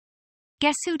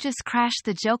Guess who just crashed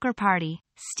the Joker party?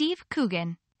 Steve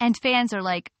Coogan. And fans are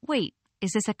like, wait,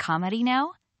 is this a comedy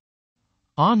now?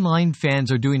 Online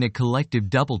fans are doing a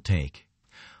collective double take.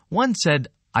 One said,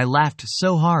 "I laughed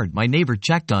so hard, my neighbor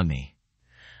checked on me."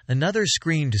 Another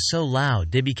screamed so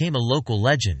loud they became a local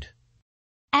legend.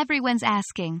 Everyone's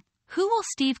asking, who will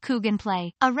Steve Coogan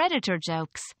play? A Redditor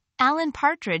jokes, Alan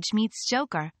Partridge meets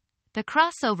Joker. The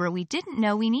crossover we didn't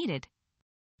know we needed.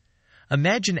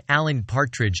 Imagine Alan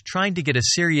Partridge trying to get a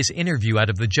serious interview out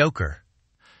of the Joker.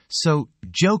 So,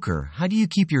 Joker, how do you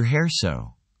keep your hair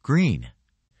so green?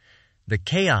 The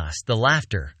chaos, the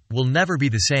laughter, will never be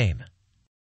the same.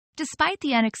 Despite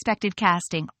the unexpected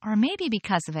casting, or maybe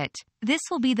because of it, this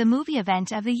will be the movie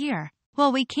event of the year.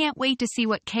 Well, we can't wait to see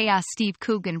what chaos Steve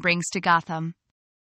Coogan brings to Gotham.